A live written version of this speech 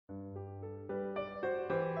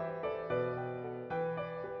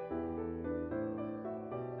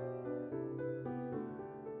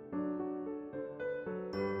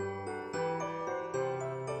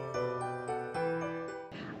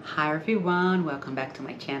Hi everyone, welcome back to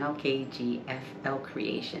my channel KGFL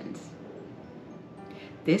Creations.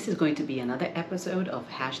 This is going to be another episode of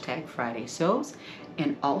hashtag Friday Sews,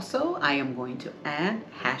 and also I am going to add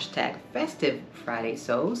hashtag Festive Friday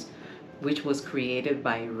Sews, which was created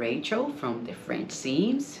by Rachel from the French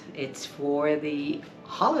Seams. It's for the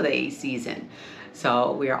holiday season.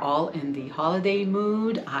 So we are all in the holiday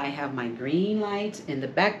mood. I have my green lights in the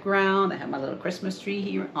background. I have my little Christmas tree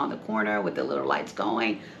here on the corner with the little lights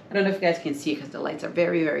going. I don't know if you guys can see it because the lights are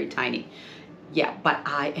very, very tiny. Yeah, but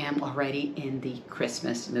I am already in the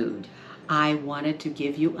Christmas mood. I wanted to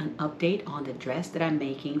give you an update on the dress that I'm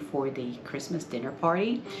making for the Christmas dinner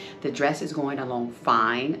party. The dress is going along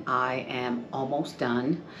fine. I am almost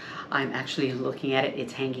done. I'm actually looking at it.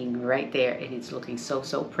 It's hanging right there and it's looking so,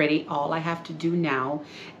 so pretty. All I have to do now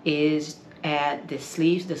is add the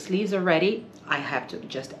sleeves. The sleeves are ready. I have to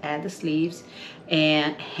just add the sleeves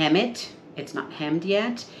and hem it. It's not hemmed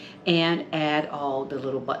yet, and add all the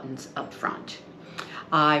little buttons up front.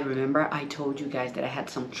 I remember I told you guys that I had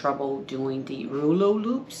some trouble doing the rouleau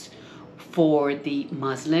loops for the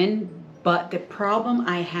muslin, but the problem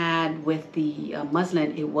I had with the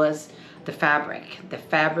muslin, it was the fabric. The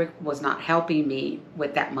fabric was not helping me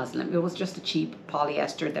with that muslin. It was just a cheap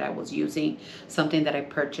polyester that I was using, something that I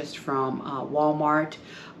purchased from Walmart.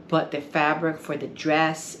 But the fabric for the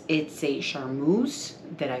dress, it's a charmeuse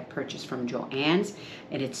that I purchased from Joann's,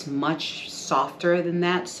 and it's much softer than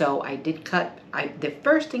that. So I did cut. The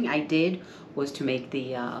first thing I did was to make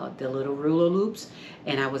the little rouleau loops,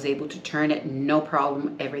 and I was able to turn it, no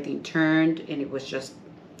problem. Everything turned, and it was just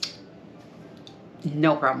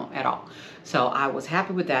no problem at all. So I was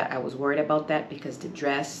happy with that. I was worried about that because the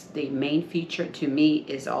dress, the main feature to me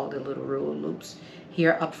is all the little rouleau loops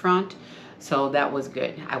here up front. So that was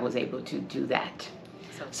good. I was able to do that.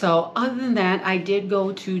 So other than that, I did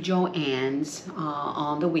go to Joann's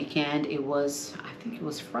on the weekend. It was, I think it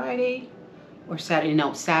was Friday or Saturday.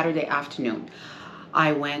 No, Saturday afternoon.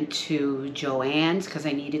 I went to Joann's because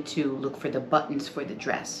I needed to look for the buttons for the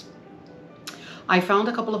dress. I found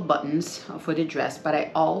a couple of buttons for the dress, but I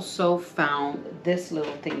also found this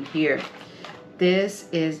little thing here. This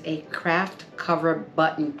is a craft cover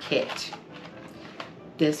button kit.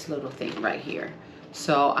 This little thing right here.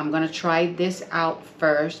 So I'm gonna try this out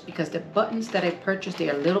first because the buttons that I purchased, they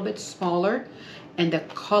are a little bit smaller and the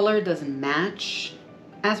color doesn't match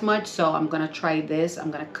as much. So I'm gonna try this.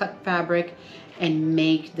 I'm gonna cut fabric and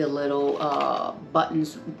make the little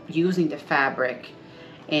buttons using the fabric,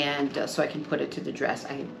 and so I can put it to the dress.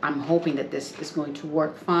 I'm hoping that this is going to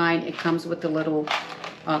work fine. It comes with a little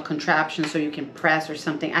contraption so you can press or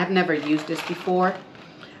something. I've never used this before,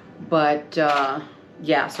 but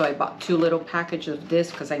yeah, so I bought 2 little packages of this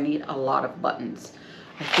because I need a lot of buttons.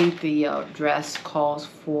 I think the dress calls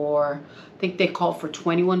for, I think they call for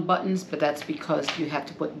 21 buttons, but that's because you have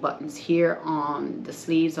to put buttons here on the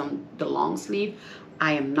sleeves, on the long sleeve.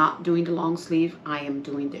 I am not doing the long sleeve. I am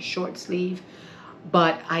doing the short sleeve.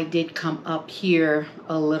 But I did come up here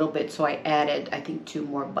a little bit, so I added, I think, 2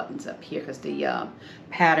 more buttons up here because the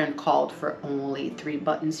pattern called for only 3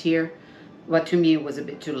 buttons here. But to me, it was a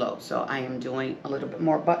bit too low, so I am doing a little bit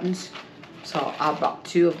more buttons. So I bought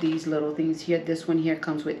 2 of these little things here. This one here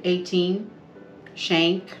comes with 18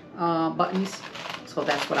 shank buttons, so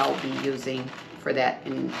that's what I'll be using for that,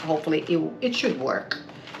 and hopefully it should work,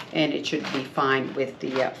 and it should be fine with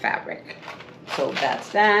the fabric. So that's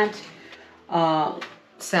that.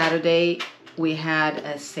 Saturday we had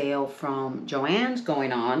a sale from Joann's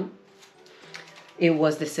going on. It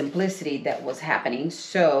was the simplicity that was happening,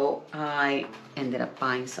 so I ended up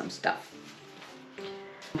buying some stuff.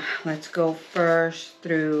 Let's go first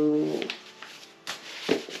through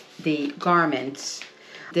the garments.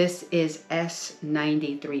 This is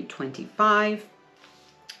S9325.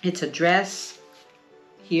 It's a dress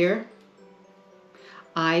here.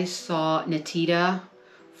 I saw Natita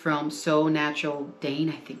from So Natural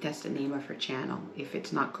Dane. I think that's the name of her channel. If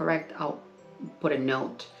it's not correct, I'll put a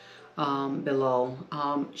note below.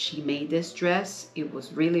 She made this dress. It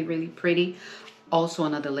was really, really pretty. Also,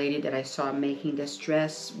 another lady that I saw making this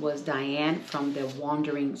dress was Diane from the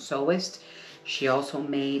Wandering Sewist. She also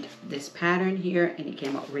made this pattern here, and it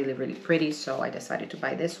came out really, really pretty. So I decided to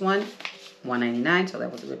buy this one, $1.99, so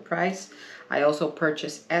that was a good price. I also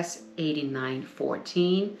purchased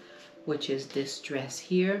S8914, which is this dress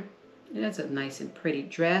here. It's a nice and pretty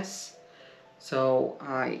dress. So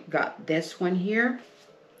I got this one here.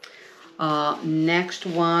 Next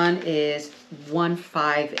one is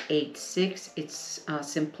 1586. It's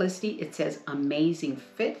Simplicity. It says amazing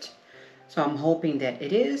fit. So I'm hoping that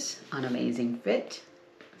it is an amazing fit.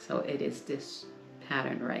 So it is this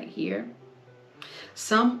pattern right here.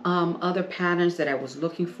 Some other patterns that I was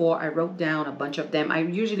looking for, I wrote down a bunch of them. I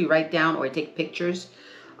usually write down or I take pictures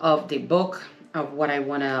of the book of what I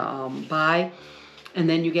want to buy. And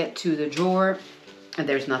then you get to the drawer and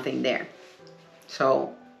there's nothing there.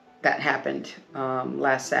 So that happened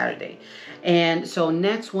last Saturday. And so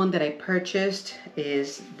next one that I purchased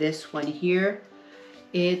is this one here.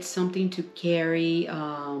 It's something to carry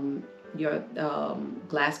your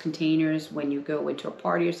glass containers when you go into a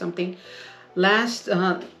party or something. Last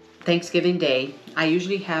Thanksgiving Day, I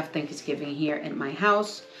usually have Thanksgiving here at my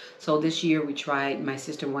house. So this year we tried, my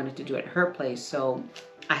sister wanted to do it at her place. So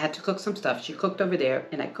I had to cook some stuff. She cooked over there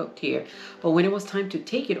and I cooked here. But when it was time to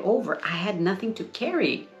take it over, I had nothing to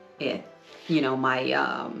carry it. You know, my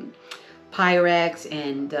Pyrex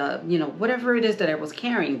and, you know, whatever it is that I was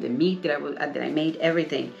carrying, the meat that I made,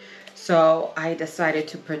 everything. So I decided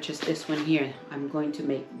to purchase this one here. I'm going to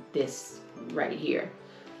make this right here.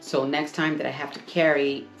 So next time that I have to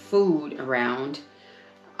carry food around,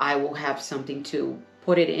 I will have something to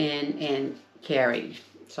put it in and carry.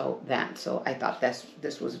 So I thought this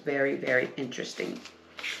was very, very interesting.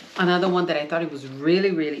 Another one that I thought it was really,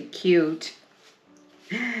 really cute.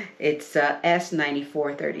 It's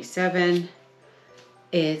S9437.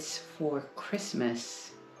 It's for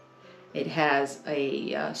Christmas. It has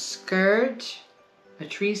a skirt, a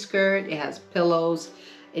tree skirt. It has pillows.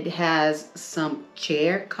 It has some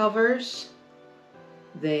chair covers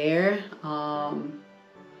there,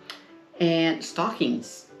 and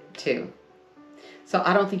stockings too. So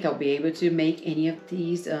I don't think I'll be able to make any of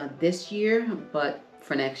these this year, but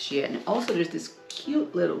for next year. And also there's this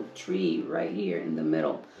cute little tree right here in the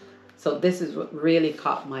middle. So this is what really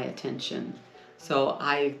caught my attention. So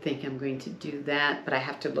I think I'm going to do that, but I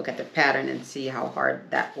have to look at the pattern and see how hard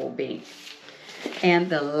that will be. And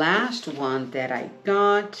the last one that I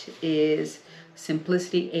got is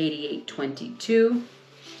Simplicity 8822.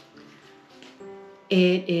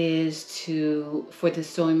 It is for the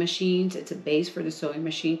sewing machines. It's a base for the sewing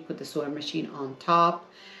machine. Put the sewing machine on top.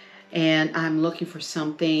 And I'm looking for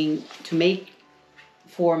something to make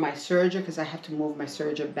for my serger because I have to move my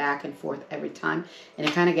serger back and forth every time. And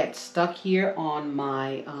it kind of gets stuck here on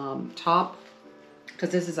my top because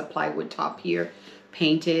this is a plywood top here,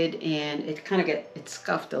 painted, and it kind of it's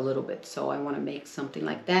scuffed a little bit. So I want to make something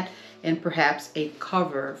like that, and perhaps a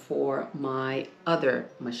cover for my other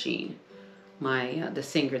machine, the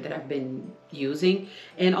Singer that I've been using,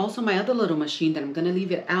 and also my other little machine that I'm going to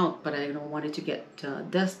leave it out, but I don't want it to get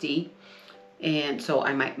dusty. And so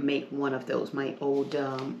I might make one of those, my old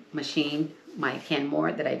machine, my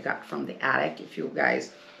Kenmore that I got from the attic, if you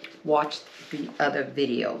guys watched the other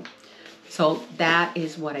video. So that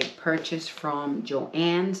is what I purchased from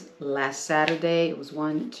Joann's last Saturday. It was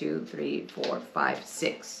 1, 2, 3, 4, 5,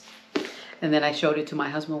 6. And then I showed it to my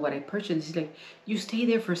husband what I purchased. He's like, you stay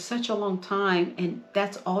there for such a long time and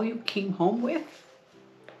that's all you came home with?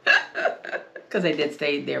 Because I did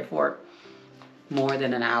stay there for more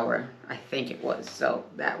than an hour, I think it was. So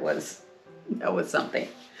that was something.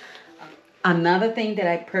 Another thing that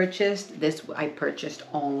I purchased, I purchased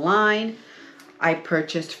online. I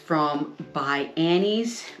purchased from By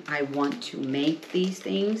Annie's. I want to make these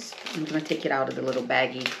things. I'm gonna take it out of the little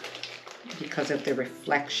baggie because of the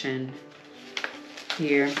reflection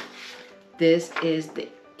here. This is the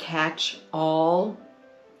Catch All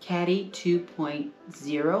Caddy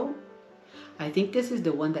 2.0. I think this is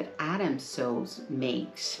the one that Adam Sews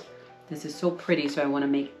makes. This is so pretty, so I want to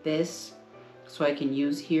make this so I can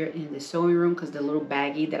use here in the sewing room because the little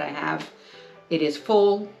baggie that I have, it is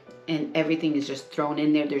full and everything is just thrown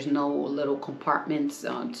in there. There's no little compartments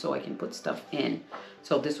so I can put stuff in.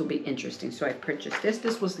 So this will be interesting. So I purchased this.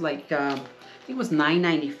 This was like, I think it was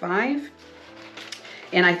 $9.95.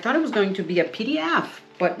 And I thought it was going to be a PDF,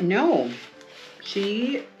 but no.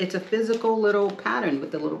 It's a physical little pattern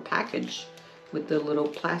with the little package, with the little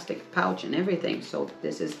plastic pouch and everything. So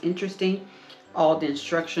this is interesting. All the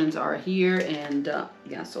instructions are here. And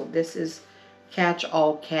yeah, so this is Catch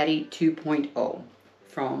All Caddy 2.0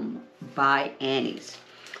 from By Annie's.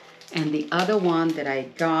 And the other one that I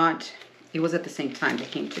got, it was at the same time. They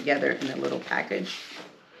came together in a little package.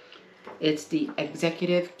 It's the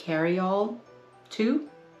Executive Carry-All 2.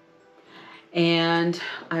 And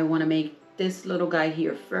I want to make this little guy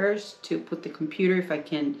here first to put the computer. If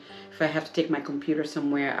I have to take my computer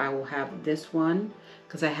somewhere, I will have this one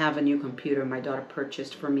because I have a new computer my daughter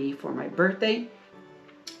purchased for me for my birthday.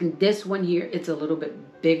 And this one here, it's a little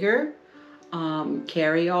bit bigger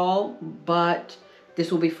carry-all, but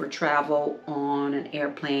this will be for travel on an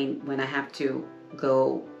airplane when I have to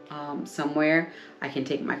go somewhere. I can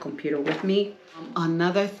take my computer with me.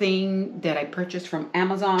 Another thing that I purchased from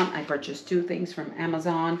Amazon, I purchased two things from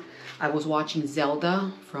Amazon. I was watching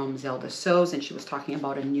Zelda from Zelda Sews, and she was talking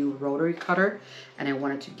about a new rotary cutter, and I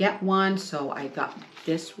wanted to get one, so I got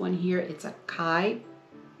this one here. It's a Kai.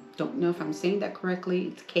 Don't know if I'm saying that correctly.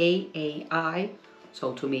 It's K-A-I,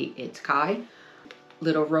 so to me it's Kai.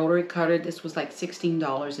 Little rotary cutter. This was like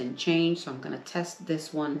 $16 and change, so I'm gonna test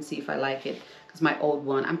this one and see if I like it, because my old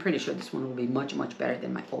one, I'm pretty sure this one will be much better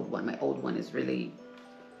than my old one. My old one is really,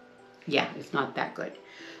 yeah, it's not that good.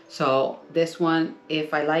 So this one,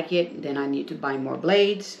 if I like it, then I need to buy more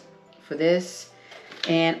blades for this.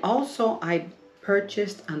 And also I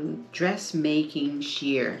purchased a dressmaking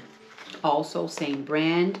shear, also same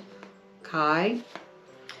brand, Kai.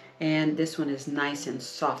 And this one is nice and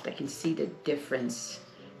soft. I can see the difference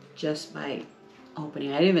just by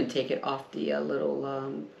opening. I didn't even take it off the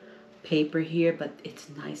little paper here, but it's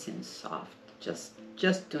nice and soft.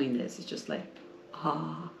 Just doing this, it's just like,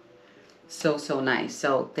 so nice.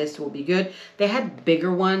 So this will be good. They had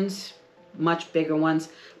bigger ones, much bigger ones,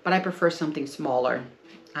 but I prefer something smaller.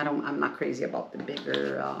 I'm not crazy about the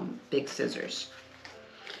bigger, big scissors.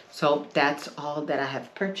 So that's all that I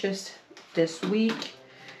have purchased this week.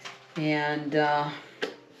 And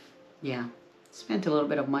yeah, spent a little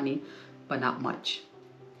bit of money, but not much.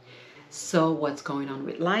 So what's going on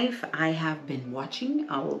with life? I have been watching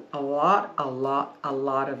a lot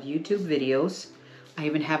of YouTube videos. I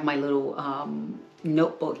even have my little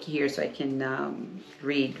notebook here so I can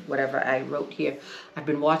read whatever I wrote here. I've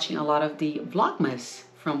been watching a lot of the Vlogmas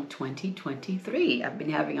from 2023. I've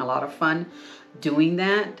been having a lot of fun doing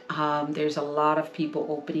that. There's a lot of people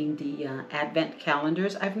opening the advent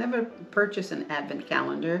calendars. I've never purchased an advent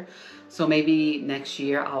calendar, so maybe next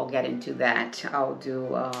year I'll get into that. I'll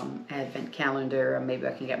do advent calendar, or maybe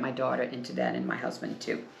I can get my daughter into that and my husband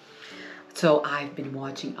too. So I've been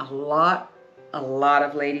watching a lot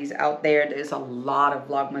of ladies out there. There's a lot of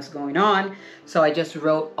Vlogmas going on. So I just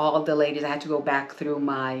wrote all the ladies. I had to go back through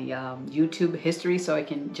my YouTube history so I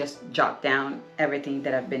can just jot down everything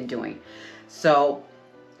that I've been doing. So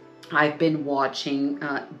I've been watching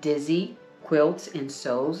Dizzy Quilts and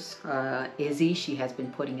Sews. Izzy, she has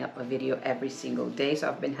been putting up a video every single day. So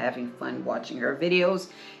I've been having fun watching her videos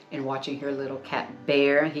and watching her little cat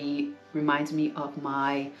Bear. He reminds me of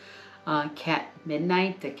my cat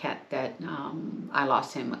Midnight, the cat that I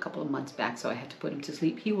lost him a couple of months back, so I had to put him to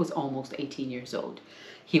sleep. He was almost 18 years old.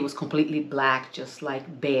 He was completely black, just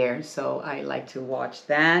like Bear, so I like to watch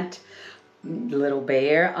that little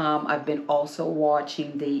Bear. I've been also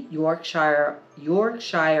watching the Yorkshire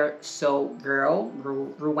Sew Girl,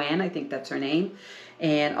 Ruan, I think that's her name,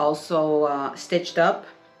 and also Stitched Up.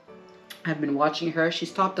 I've been watching her. She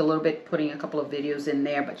stopped a little bit, putting a couple of videos in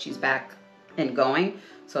there, but she's back and going,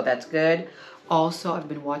 so that's good. Also, I've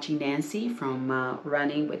been watching Nancy from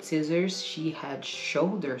Running with Scissors. She had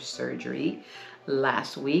shoulder surgery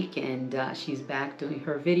last week, and she's back doing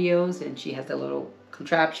her videos, and she has a little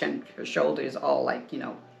contraption. Her shoulder is all like, you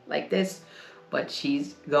know, like this, but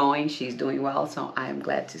she's going, she's doing well, so I'm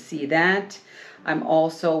glad to see that. I'm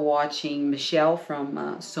also watching Michelle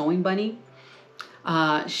from Sewing Bunny.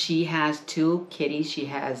 She has two kitties. She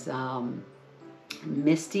has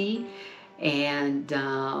Misty and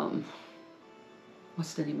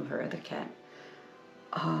what's the name of her other cat?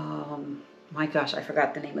 My gosh, I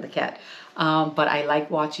forgot the name of the cat. But I like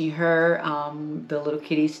watching her, the little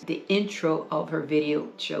kitties. The intro of her video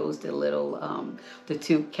shows the little, the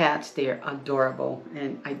two cats. They're adorable,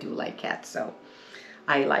 and I do like cats, so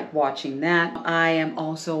I like watching that. I am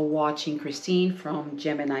also watching Christine from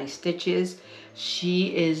Gemini Stitches.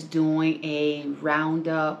 She is doing a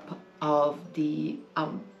roundup of the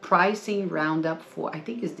pricing roundup for, I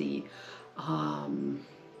think is the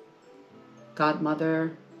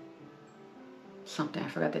Godmother something, I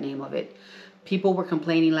forgot the name of it. People were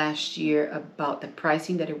complaining last year about the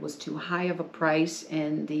pricing, that it was too high of a price,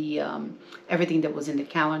 and the everything that was in the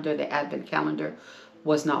calendar, the advent calendar,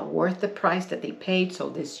 was not worth the price that they paid. So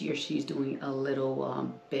this year she's doing a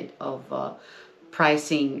little bit of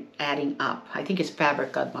pricing adding up. I think it's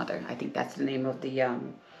Fabric Godmother. I think that's the name of the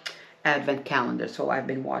advent calendar. So I've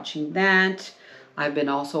been watching that. I've been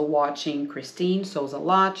also watching Christine Sews a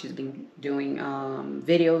Lot. She's been doing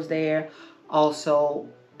videos there. Also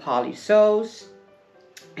Polly Sews.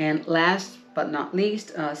 And last but not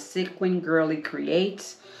least, Sequin Girly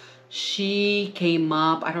Creates. She came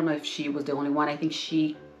up, I don't know if she was the only one. I think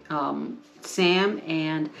she, Sam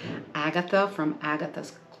and Agatha from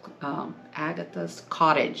Agatha's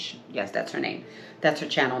Cottage. Yes, that's her name. That's her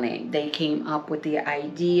channel name. They came up with the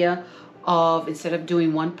idea of, instead of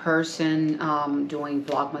doing one person doing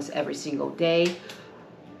Vlogmas every single day,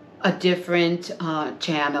 a different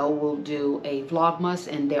channel will do a Vlogmas,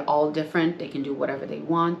 and they're all different. They can do whatever they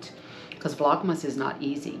want, because Vlogmas is not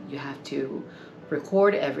easy. You have to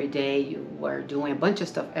record every day, you are doing a bunch of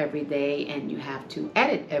stuff every day, and you have to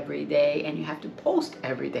edit every day, and you have to post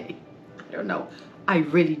every day. I don't know. I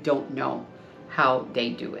really don't know how they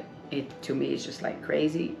do it. It, to me, is just like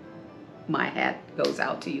crazy. My hat goes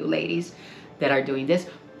out to you ladies that are doing this,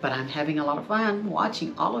 but I'm having a lot of fun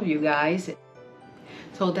watching all of you guys.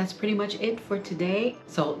 So that's pretty much it for today.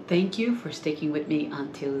 So thank you for sticking with me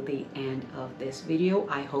until the end of this video.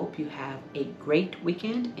 I hope you have a great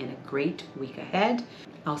weekend and a great week ahead.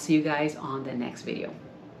 I'll see you guys on the next video.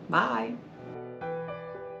 Bye.